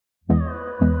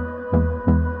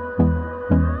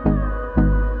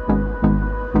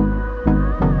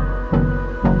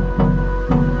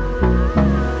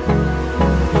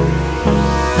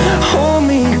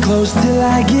close till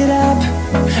I get up.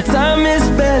 Time is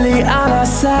barely on our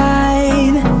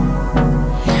side.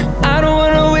 I don't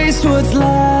wanna waste what's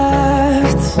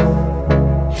left.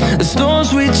 The storms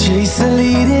we chase are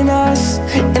leading us,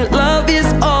 and love is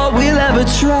all we'll ever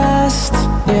trust.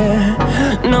 Yeah,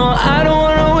 no, I don't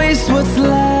wanna waste what's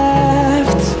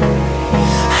left.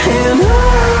 And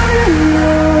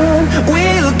on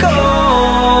we'll go,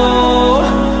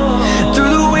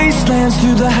 through the wastelands,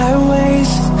 through the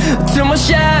highways, till my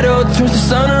shadow turns to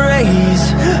sun rays.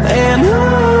 And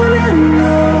on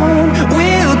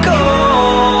we'll go,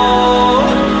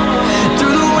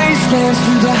 through the wastelands,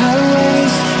 through the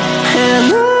highways,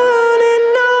 and on.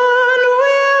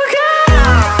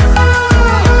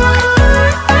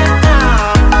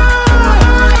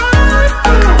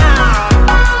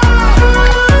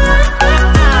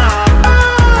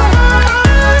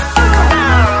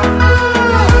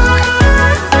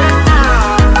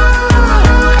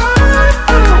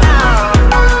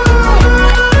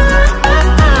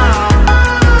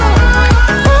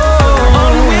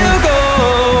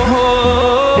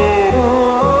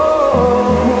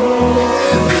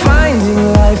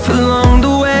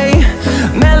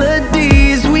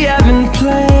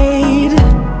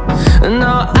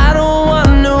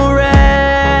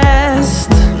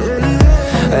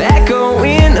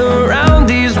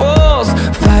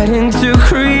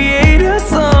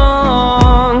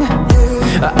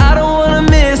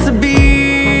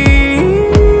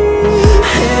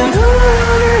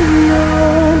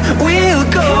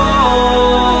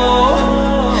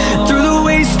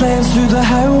 Through the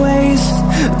highways,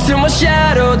 till my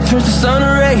shadow turns to sun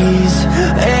rays.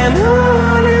 And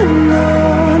on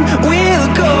we'll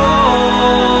go,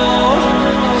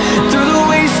 through the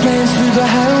wastelands, through the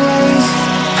highways,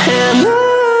 and on.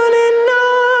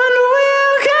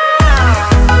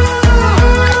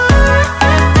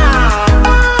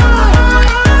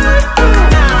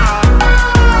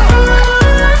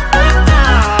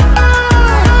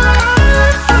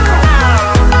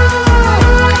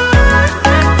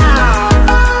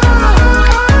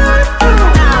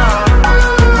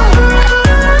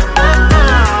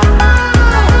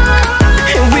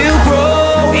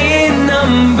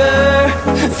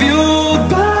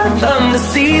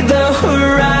 See the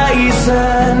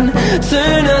horizon,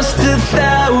 turn us to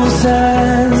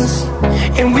thousands,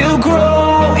 and we'll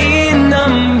grow in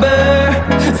number,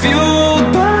 fueled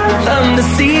by them to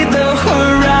see the